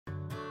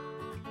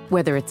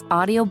Whether it's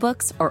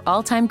audiobooks or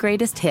all-time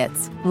greatest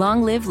hits,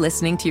 long live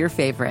listening to your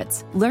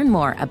favorites. Learn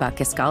more about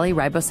Kisqali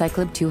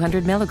Ribociclib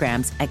 200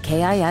 milligrams at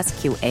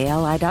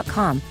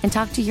KISQALI.com and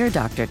talk to your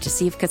doctor to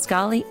see if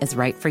Kisqali is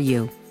right for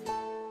you.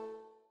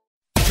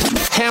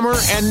 Hammer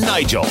and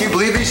Nigel. Can you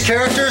believe these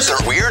characters are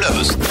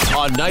weirdos?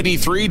 On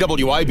 93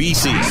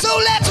 WIBC.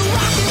 So let's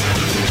rock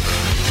it!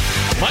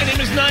 My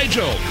name is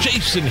Nigel.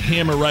 Jason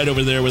Hammer right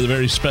over there with a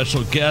very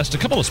special guest. A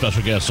couple of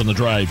special guests on the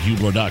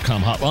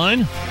DriveHubler.com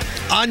hotline.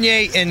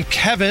 Anya and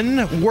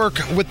Kevin work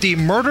with the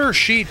Murder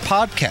Sheet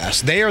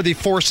podcast. They are the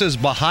forces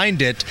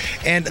behind it,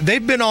 and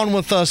they've been on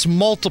with us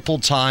multiple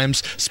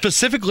times,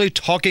 specifically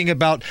talking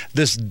about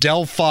this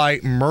Delphi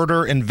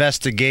murder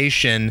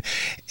investigation.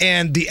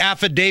 And the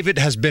affidavit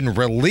has been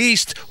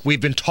released.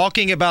 We've been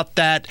talking about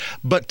that.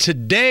 But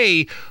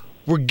today,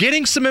 we're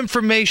getting some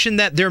information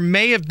that there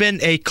may have been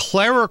a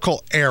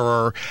clerical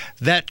error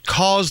that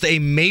caused a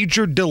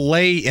major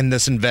delay in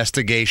this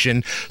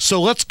investigation.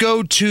 So let's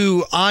go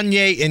to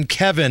Anya and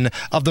Kevin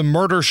of the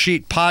Murder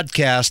Sheet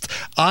podcast.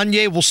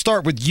 Anya, we'll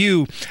start with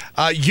you.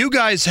 You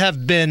guys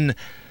have been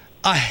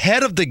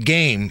ahead of the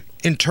game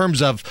in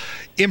terms of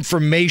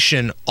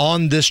information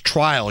on this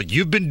trial.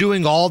 You've been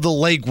doing all the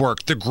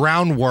legwork, the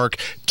groundwork.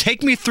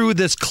 Take me through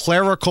this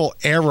clerical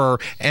error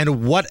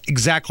and what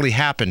exactly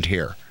happened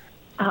here.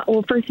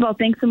 Well, first of all,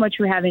 thanks so much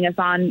for having us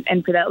on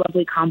and for that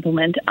lovely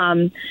compliment.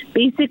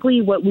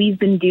 Basically, what we've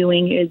been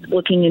doing is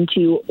looking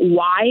into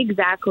why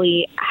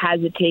exactly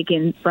has it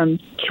taken from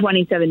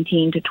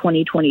 2017 to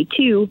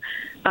 2022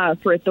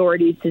 for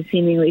authorities to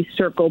seemingly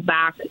circle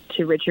back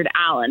to Richard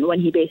Allen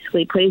when he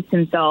basically placed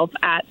himself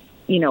at,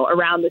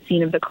 around the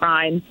scene of the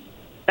crime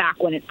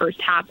back when it first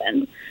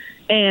happened.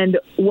 And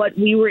what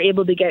we were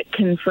able to get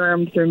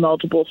confirmed through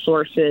multiple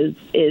sources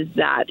is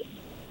that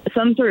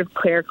some sort of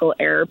clerical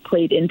error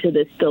played into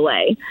this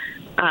delay.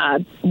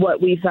 What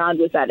we found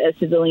was that a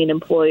civilian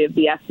employee of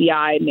the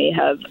FBI may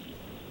have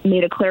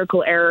made a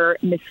clerical error,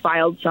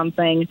 misfiled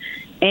something,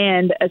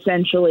 and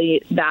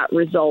essentially that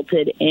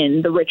resulted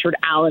in the Richard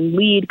Allen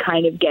lead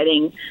kind of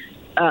getting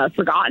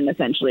forgotten,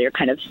 essentially, or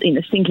kind of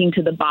sinking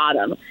to the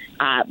bottom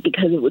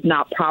because it was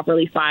not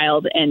properly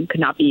filed and could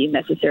not be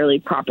necessarily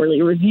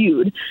properly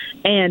reviewed.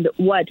 And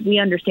what we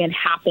understand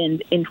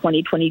happened in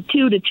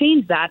 2022 to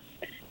change that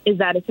is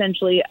that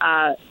essentially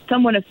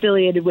someone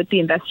affiliated with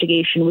the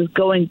investigation was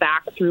going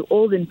back through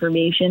old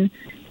information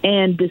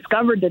and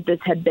discovered that this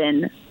had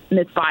been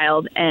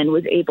misfiled and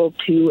was able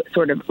to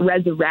sort of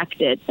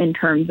resurrect it in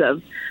terms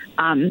of,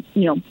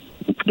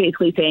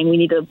 basically saying we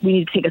need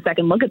to take a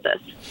second look at this.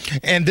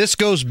 And this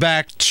goes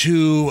back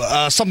to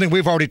something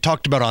we've already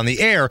talked about on the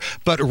air,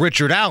 but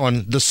Richard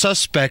Allen, the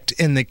suspect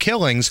in the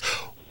killings,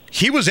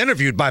 he was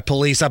interviewed by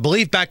police, I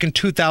believe, back in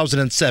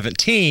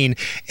 2017,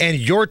 and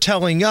you're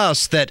telling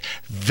us that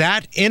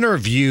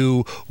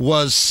interview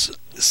was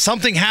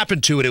something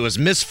happened to it. It was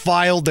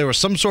misfiled. There was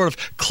some sort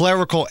of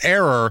clerical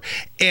error,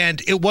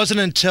 and it wasn't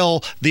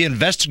until the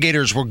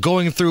investigators were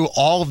going through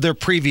all of their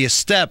previous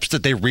steps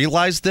that they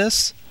realized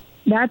this?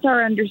 That's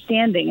our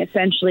understanding,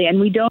 essentially,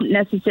 and we don't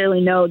necessarily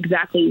know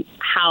exactly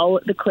how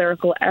the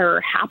clerical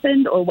error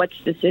happened or what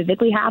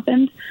specifically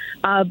happened,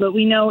 but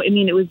we know,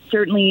 it was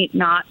certainly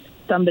not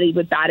somebody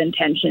with bad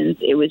intentions.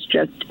 It was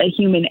just a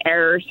human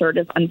error sort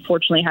of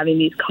unfortunately having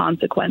these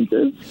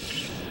consequences.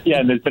 Yeah,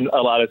 and there's been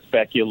a lot of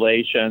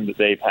speculation that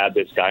they've had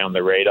this guy on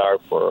the radar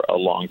for a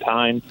long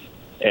time,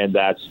 and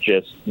that's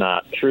just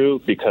not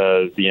true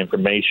because the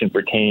information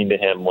pertaining to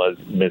him was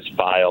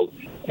misfiled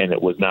and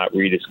it was not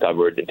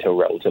rediscovered until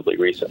relatively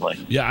recently.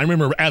 Yeah, I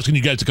remember asking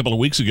you guys a couple of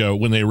weeks ago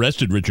when they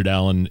arrested Richard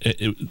Allen,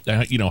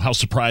 how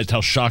surprised,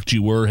 how shocked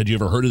you were. Had you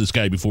ever heard of this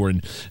guy before?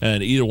 And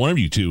either one of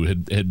you two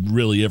had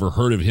really ever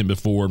heard of him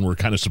before and were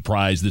kind of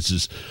surprised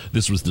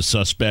this was the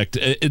suspect.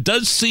 It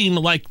does seem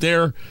like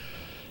there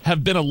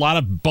have been a lot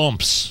of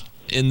bumps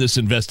in this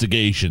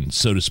investigation,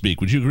 so to speak.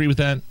 Would you agree with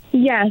that?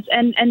 Yes,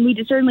 and we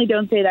certainly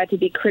don't say that to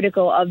be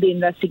critical of the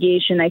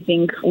investigation. I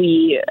think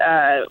we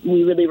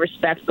really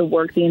respect the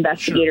work the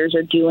investigators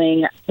are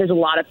doing. There's a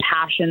lot of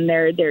passion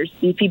there.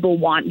 These people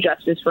want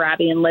justice for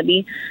Abby and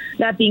Libby.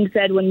 That being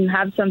said, when you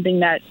have something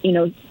that,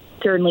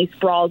 certainly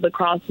sprawls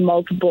across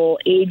multiple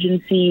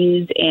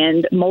agencies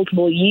and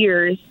multiple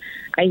years,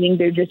 I think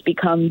there just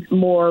becomes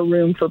more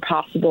room for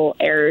possible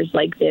errors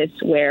like this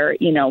where,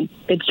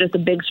 it's just a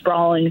big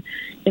sprawling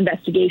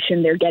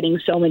investigation. They're getting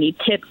so many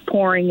tips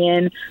pouring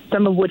in,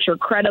 some of which are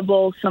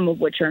credible, some of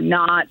which are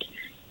not.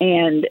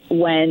 And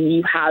when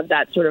you have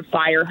that sort of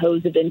fire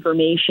hose of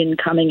information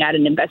coming at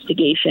an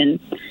investigation,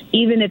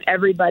 even if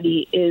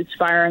everybody is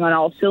firing on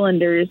all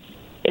cylinders,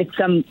 if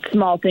some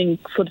small thing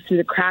slips through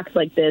the cracks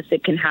like this,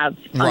 it can have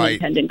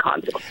unintended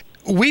consequences.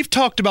 We've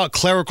talked about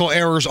clerical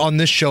errors on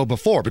this show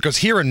before because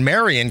here in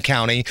Marion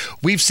County,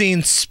 we've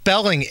seen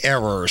spelling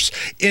errors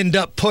end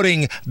up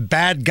putting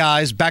bad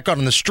guys back out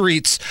on the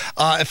streets.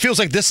 It feels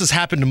like this has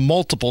happened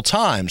multiple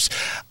times.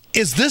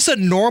 Is this a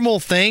normal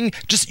thing?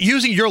 Just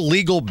using your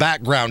legal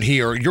background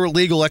here, your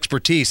legal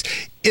expertise,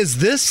 is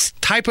this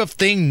type of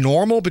thing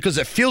normal? Because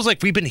it feels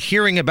like we've been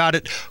hearing about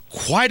it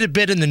quite a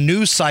bit in the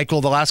news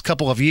cycle the last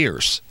couple of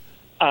years.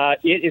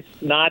 It's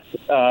not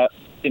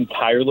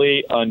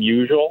entirely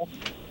unusual.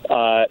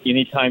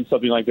 Anytime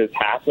something like this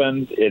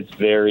happens, it's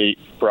very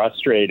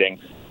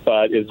frustrating.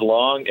 But as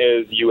long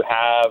as you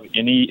have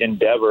any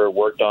endeavor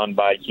worked on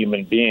by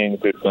human beings,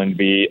 there's going to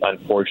be,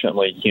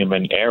 unfortunately,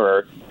 human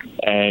error.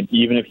 And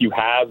even if you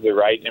have the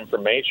right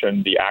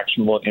information, the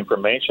actionable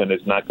information is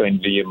not going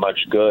to do you much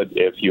good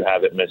if you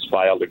have it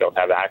misfiled or don't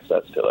have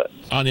access to it.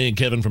 Anya and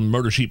Kevin from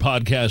Murder Sheet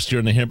Podcast here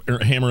on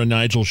the Hammer and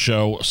Nigel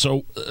show.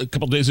 So a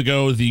couple days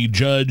ago, the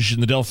judge in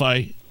the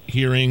Delphi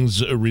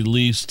hearings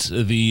released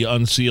the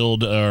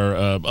unsealed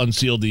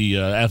the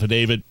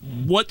affidavit.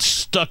 What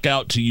stuck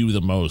out to you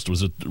the most?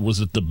 Was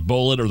it the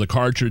bullet or the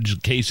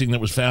cartridge casing that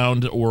was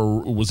found,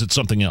 or was it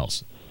something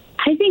else?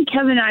 I think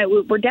Kevin and I,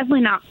 we're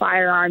definitely not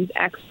firearms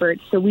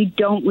experts, so we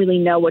don't really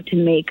know what to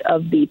make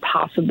of the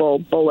possible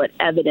bullet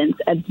evidence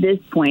at this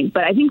point.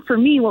 But I think for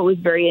me, what was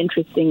very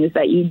interesting is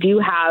that you do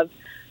have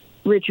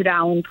Richard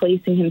Allen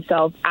placing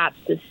himself at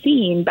the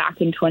scene back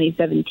in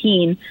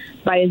 2017.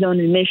 By his own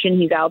admission,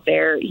 he's out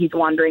there, he's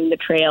wandering the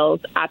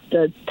trails at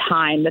the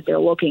time that they're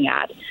looking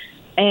at.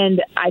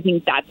 And I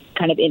think that's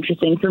kind of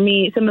interesting. For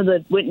me, some of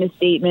the witness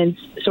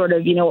statements sort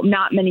of,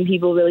 not many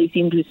people really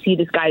seem to see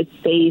this guy's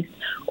face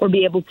or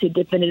be able to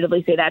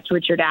definitively say that's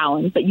Richard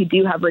Allen. But you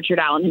do have Richard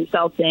Allen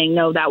himself saying,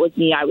 no, that was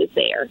me, I was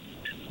there.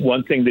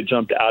 One thing that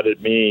jumped out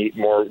at me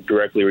more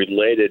directly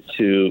related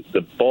to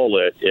the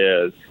bullet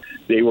is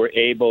they were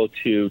able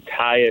to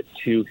tie it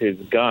to his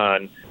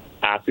gun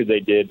after they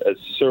did a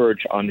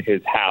search on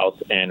his house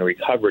and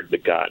recovered the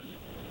gun.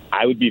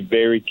 I would be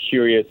very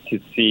curious to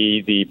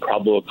see the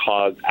probable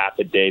cause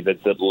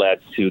affidavit that led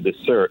to the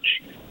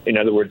search. In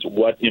other words,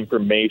 what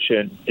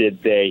information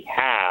did they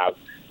have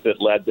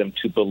that led them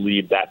to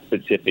believe that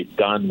specific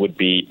gun would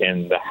be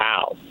in the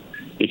house?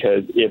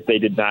 Because if they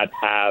did not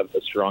have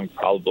a strong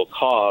probable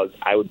cause,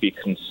 I would be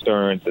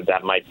concerned that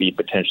that might be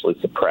potentially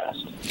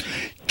suppressed.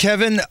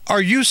 Kevin,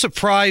 are you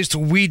surprised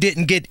we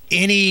didn't get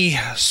any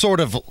sort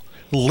of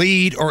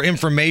lead or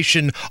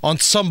information on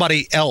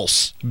somebody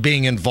else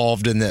being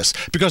involved in this?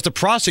 Because the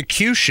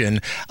prosecution,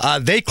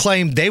 they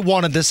claimed they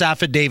wanted this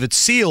affidavit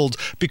sealed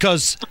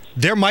because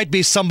there might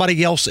be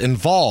somebody else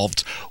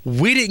involved.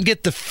 We didn't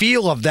get the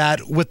feel of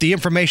that with the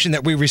information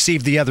that we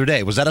received the other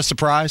day. Was that a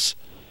surprise?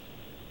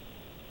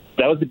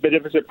 That was a bit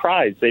of a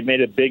surprise. They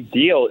made a big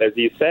deal, as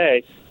you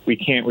say, we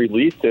can't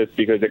release this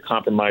because it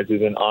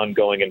compromises an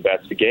ongoing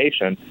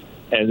investigation.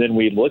 And then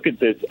we look at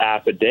this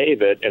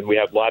affidavit, and we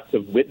have lots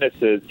of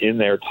witnesses in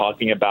there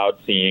talking about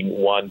seeing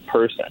one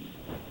person.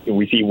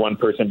 We see one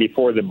person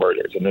before the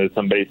murders, and there's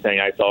somebody saying,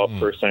 I saw a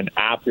person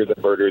after the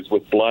murders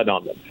with blood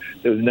on them.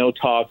 There's no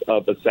talk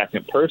of a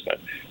second person.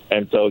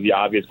 And so the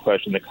obvious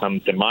question that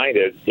comes to mind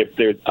is, if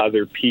there's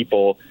other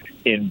people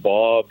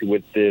involved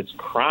with this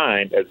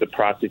crime, as the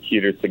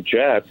prosecutor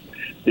suggests,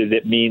 does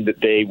it mean that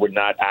they were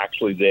not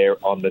actually there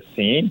on the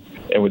scene,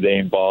 and were they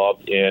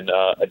involved in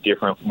a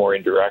different, more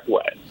indirect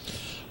way?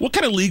 What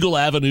kind of legal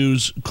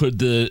avenues could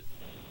the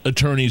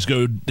attorneys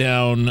go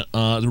down,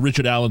 the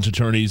Richard Allen's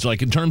attorneys,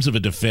 like in terms of a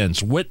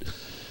defense?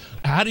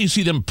 How do you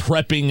see them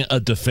prepping a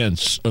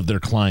defense of their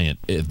client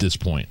at this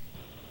point?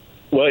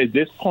 Well, at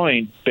this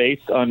point,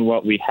 based on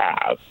what we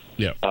have,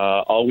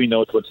 all we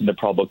know is what's in the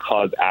probable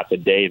cause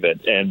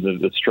affidavit, and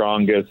the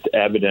strongest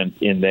evidence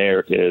in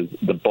there is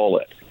the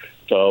bullet.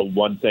 So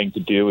one thing to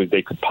do is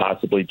they could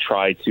possibly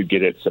try to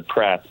get it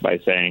suppressed by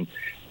saying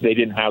they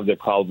didn't have the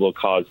probable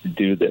cause to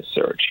do this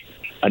search.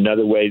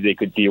 Another way they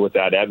could deal with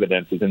that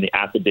evidence is in the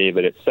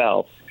affidavit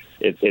itself.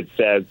 It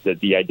says that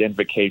the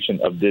identification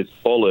of this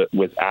bullet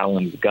with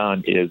Allen's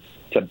gun is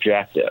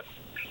subjective.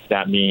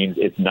 That means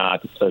it's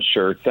not a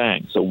sure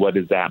thing. So what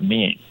does that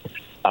mean?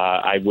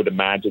 I would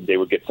imagine they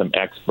would get some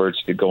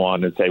experts to go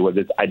on and say, well,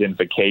 this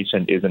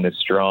identification isn't as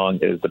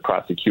strong as the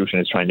prosecution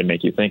is trying to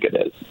make you think it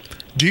is.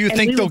 Do you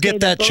think they'll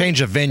get that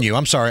change of venue?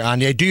 I'm sorry,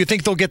 Anya. Do you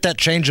think they'll get that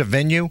change of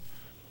venue?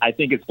 I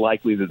think it's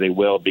likely that they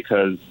will,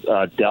 because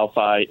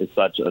Delphi is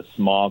such a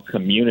small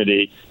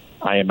community.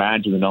 I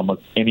imagine that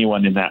almost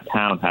anyone in that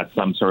town has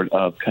some sort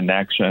of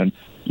connection,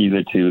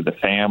 either to the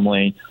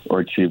family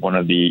or to one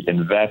of the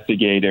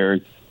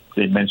investigators.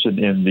 They mentioned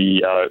in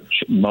the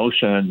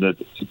motion that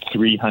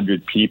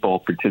 300 people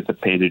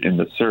participated in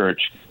the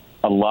search.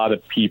 A lot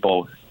of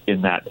people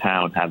in that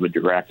town have a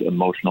direct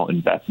emotional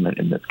investment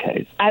in this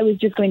case. I was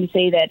just going to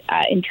say that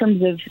in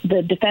terms of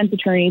the defense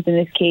attorneys in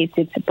this case,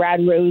 it's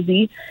Brad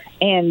Rosie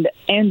and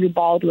Andrew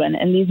Baldwin,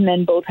 and these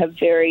men both have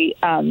very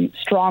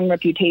strong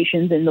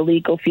reputations in the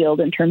legal field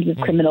in terms of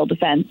criminal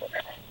defense.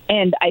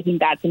 And I think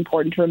that's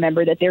important to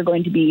remember, that they're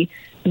going to be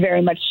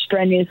very much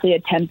strenuously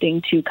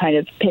attempting to kind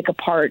of pick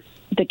apart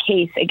the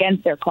case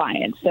against their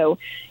clients. So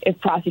if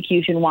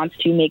prosecution wants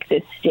to make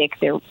this stick,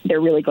 they're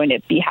really going to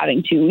be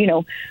having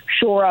to,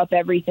 shore up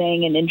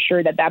everything and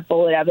ensure that that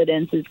bullet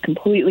evidence is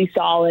completely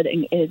solid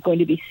and is going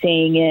to be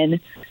staying in.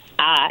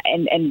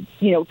 and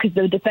because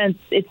the defense,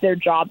 it's their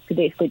job to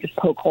basically just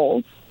poke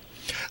holes.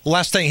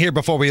 Last thing here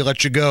before we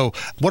let you go,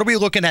 what are we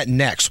looking at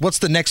next? What's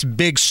the next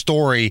big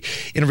story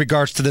in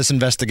regards to this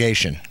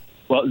investigation?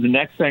 Well, the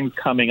next thing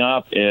coming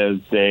up is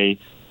there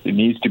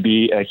needs to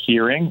be a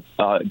hearing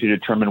to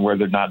determine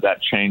whether or not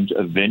that change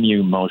of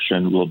venue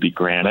motion will be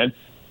granted.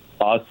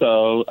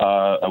 Also,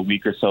 a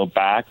week or so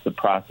back, the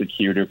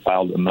prosecutor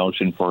filed a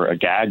motion for a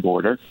gag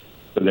order.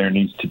 So there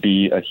needs to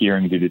be a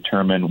hearing to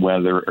determine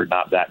whether or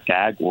not that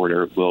gag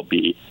order will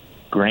be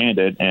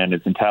granted. And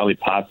it's entirely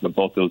possible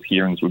both those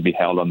hearings would be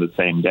held on the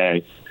same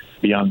day.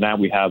 Beyond that,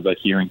 we have a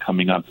hearing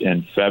coming up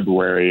in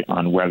February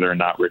on whether or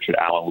not Richard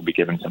Allen will be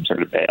given some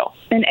sort of bail.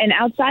 And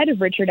outside of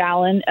Richard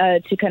Allen,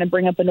 to kind of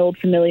bring up an old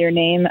familiar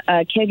name,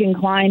 Kegan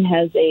Kline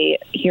has a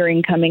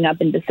hearing coming up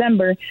in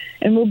December,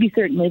 and we'll be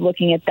certainly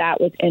looking at that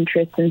with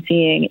interest and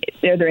seeing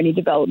are there any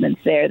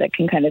developments there that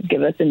can kind of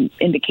give us an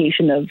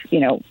indication of,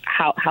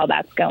 how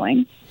that's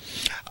going.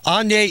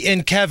 Anya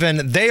and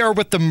Kevin, they are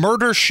with the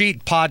Murder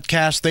Sheet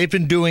podcast. They've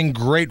been doing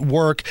great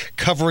work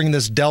covering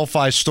this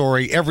Delphi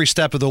story every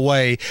step of the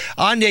way.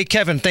 Anya,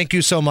 Kevin, thank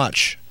you so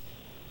much.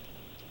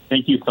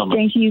 Thank you so much.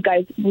 Thank you,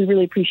 guys. We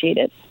really appreciate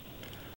it.